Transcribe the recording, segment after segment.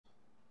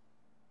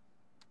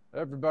Hey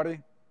everybody,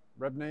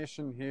 Rev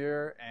Nation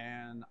here,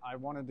 and I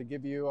wanted to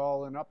give you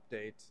all an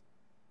update.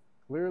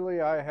 Clearly,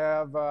 I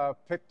have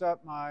picked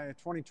up my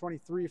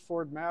 2023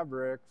 Ford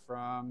Maverick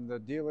from the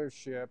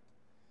dealership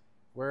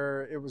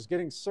where it was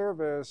getting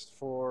serviced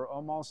for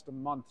almost a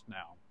month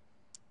now.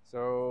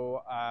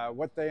 So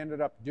what they ended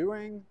up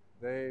doing,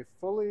 they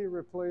fully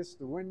replaced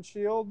the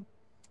windshield,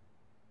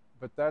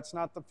 but that's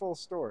not the full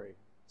story.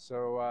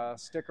 So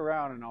stick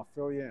around and I'll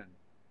fill you in.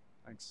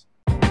 Thanks.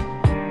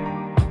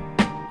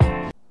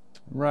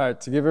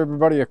 Right, to give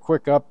everybody a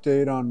quick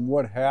update on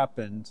what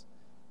happened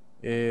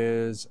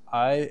is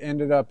I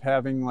ended up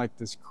having like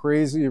this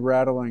crazy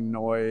rattling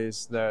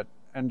noise that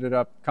ended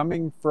up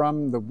coming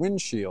from the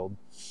windshield,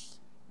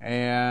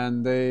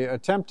 and they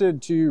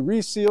attempted to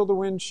reseal the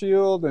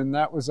windshield and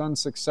that was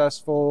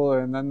unsuccessful,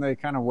 and then they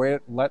kind of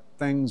let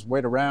things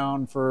wait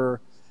around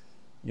for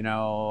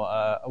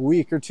a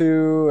week or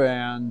two,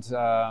 and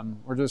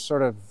were just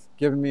sort of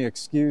giving me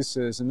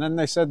excuses, and then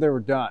they said they were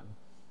done.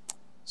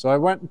 So I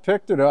went and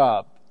picked it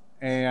up,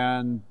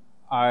 and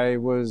I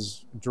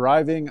was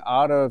driving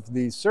out of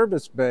the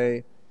service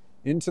bay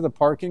into the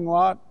parking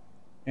lot,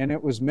 and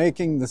it was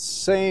making the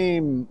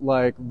same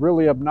like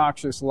really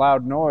obnoxious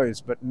loud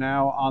noise, but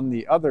now on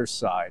the other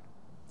side.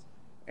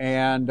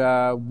 And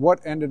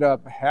what ended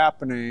up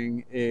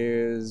happening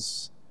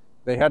is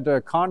they had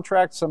to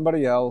contract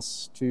somebody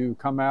else to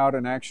come out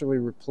and actually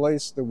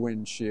replace the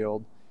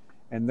windshield.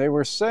 And they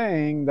were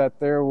saying that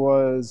there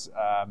was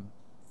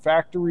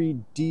factory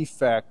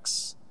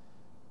defects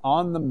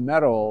on the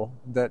metal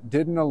that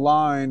didn't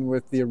align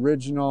with the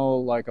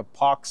original like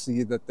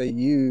epoxy that they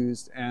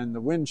used and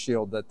the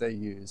windshield that they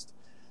used.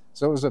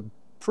 So it was a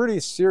pretty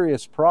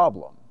serious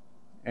problem.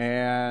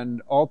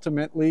 And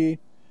ultimately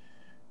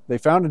they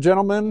found a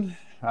gentleman,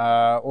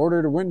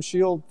 ordered a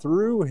windshield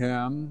through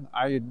him.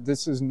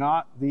 This is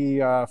not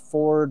the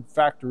Ford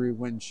factory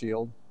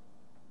windshield.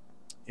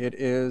 It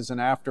is an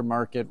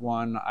aftermarket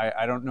one.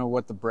 I don't know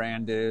what the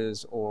brand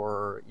is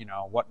or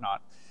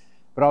whatnot,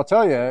 but I'll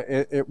tell you,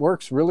 it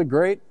works really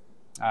great.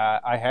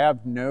 I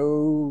have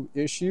no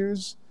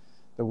issues.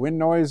 The wind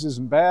noise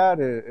isn't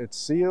bad. It's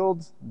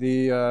sealed.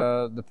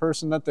 The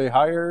person that they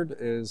hired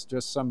is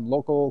just some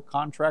local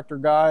contractor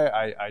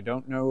guy. I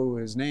don't know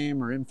his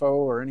name or info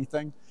or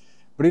anything,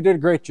 but he did a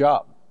great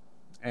job,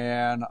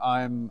 and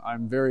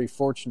I'm very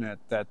fortunate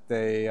that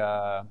they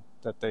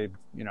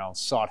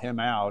sought him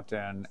out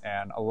and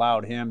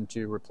allowed him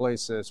to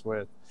replace this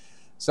with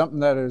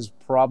something that is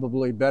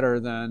probably better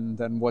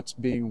than what's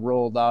being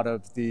rolled out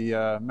of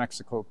the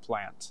Mexico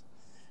plant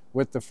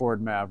with the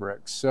Ford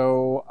Maverick.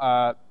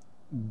 So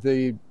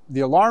the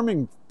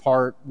alarming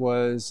part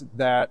was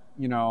that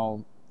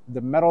the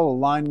metal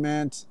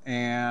alignment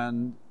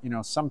and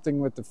something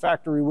with the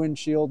factory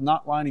windshield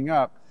not lining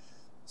up.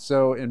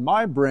 So in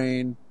my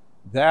brain,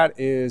 that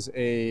is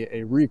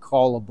a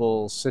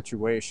recallable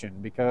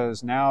situation,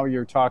 because now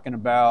you're talking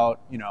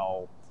about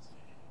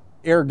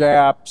air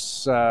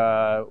gaps,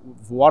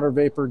 water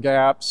vapor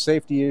gaps,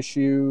 safety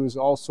issues,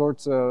 all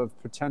sorts of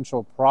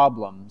potential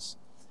problems.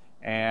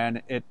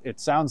 And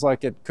it sounds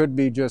like it could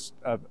be just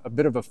a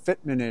bit of a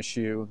fitment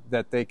issue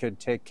that they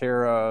could take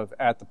care of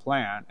at the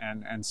plant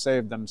and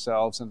save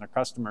themselves and their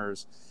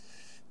customers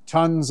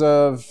tons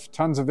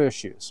of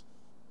issues.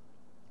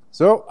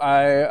 So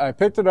I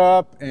picked it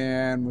up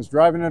and was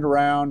driving it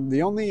around.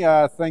 The only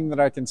thing that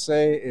I can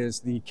say is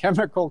the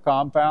chemical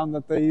compound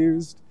that they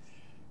used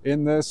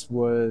in this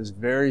was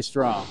very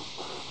strong.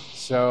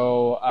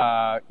 So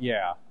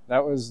yeah,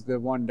 that was the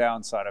one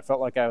downside. I felt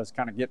like I was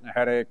kind of getting a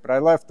headache, but I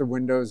left the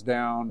windows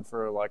down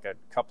for like a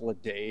couple of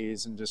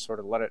days and just sort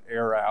of let it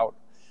air out.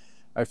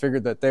 I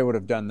figured that they would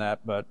have done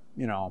that, but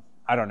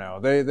I don't know.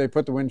 They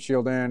put the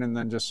windshield in and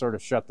then just sort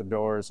of shut the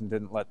doors and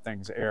didn't let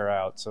things air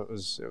out. So it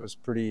was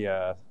pretty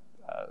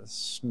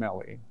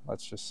smelly,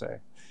 let's just say.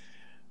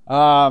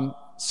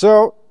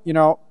 So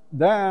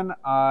then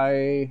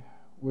I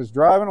was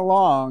driving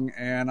along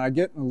and I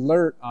get an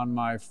alert on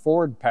my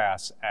Ford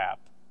Pass app,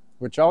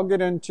 which I'll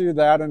get into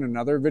that in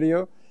another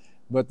video,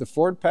 but the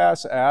Ford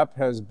Pass app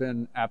has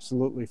been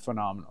absolutely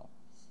phenomenal.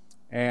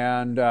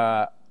 And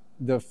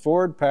the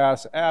Ford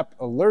Pass app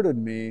alerted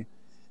me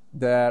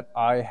that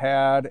I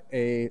had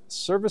a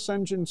service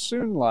engine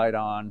soon light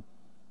on,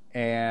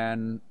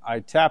 and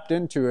I tapped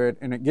into it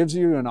and it gives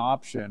you an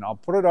option. I'll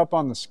put it up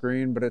on the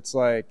screen, but it's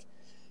like,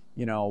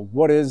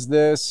 what is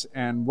this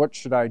and what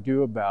should I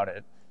do about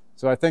it?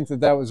 So I think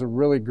that was a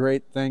really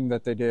great thing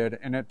that they did.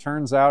 And it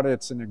turns out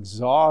it's an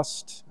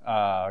exhaust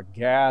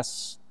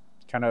gas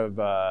kind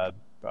of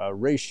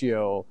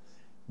ratio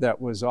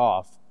that was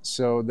off.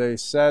 So they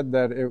said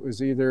that it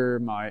was either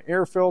my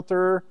air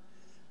filter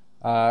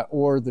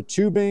or the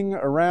tubing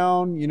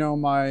around,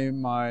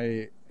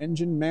 my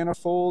engine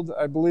manifold,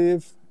 I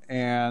believe.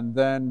 And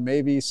then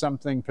maybe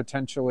something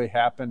potentially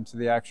happened to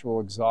the actual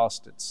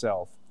exhaust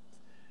itself.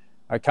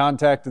 I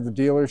contacted the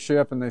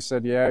dealership and they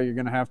said, yeah, you're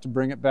going to have to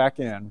bring it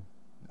back in.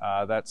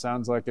 That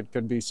sounds like it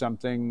could be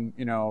something,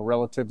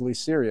 relatively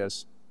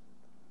serious.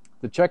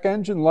 The check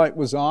engine light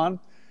was on,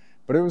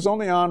 but it was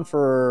only on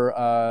for,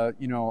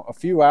 a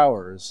few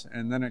hours,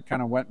 and then it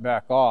kind of went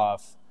back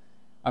off.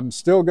 I'm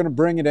still going to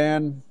bring it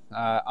in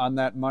on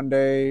that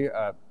Monday,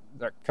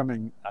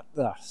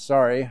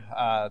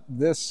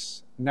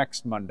 this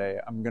next Monday,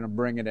 I'm going to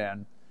bring it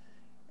in,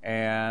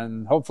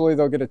 and hopefully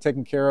they'll get it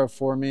taken care of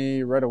for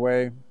me right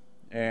away,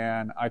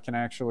 and I can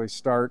actually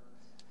start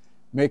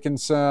making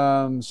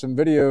some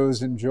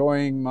videos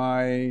enjoying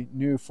my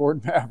new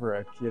Ford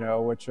Maverick,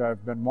 which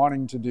I've been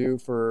wanting to do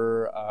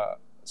for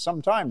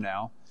some time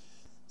now,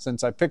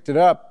 since I picked it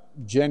up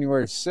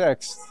January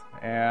 6th,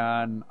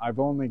 and I've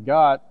only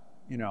got,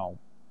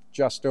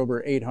 just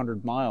over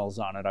 800 miles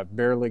on it. I've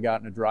barely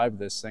gotten to drive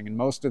this thing, and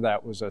most of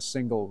that was a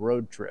single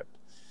road trip.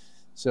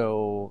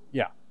 So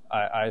yeah,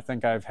 I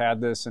think I've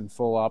had this in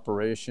full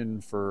operation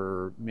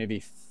for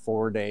maybe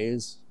 4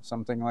 days,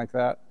 something like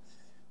that,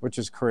 which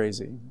is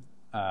crazy.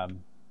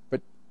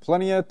 But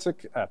plenty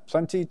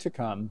to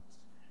come.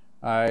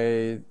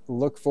 I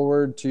look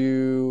forward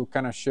to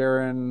kind of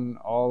sharing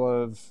all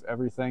of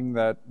everything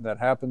that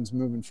happens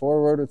moving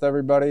forward with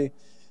everybody.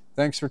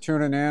 Thanks for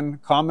tuning in.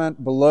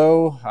 Comment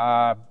below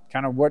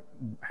kind of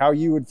how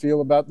you would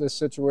feel about this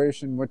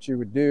situation, what you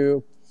would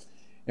do.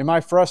 Am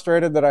I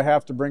frustrated that I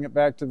have to bring it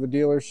back to the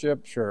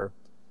dealership? Sure.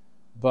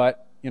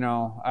 But,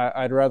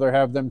 I'd rather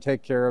have them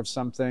take care of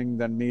something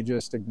than me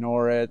just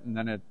ignore it, and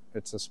then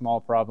it's a small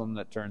problem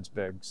that turns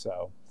big.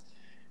 So,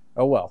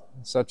 oh well,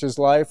 such is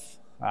life.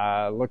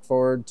 Look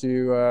forward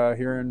to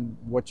hearing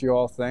what you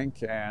all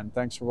think, and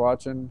thanks for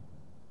watching.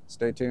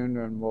 Stay tuned,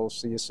 and we'll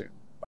see you soon.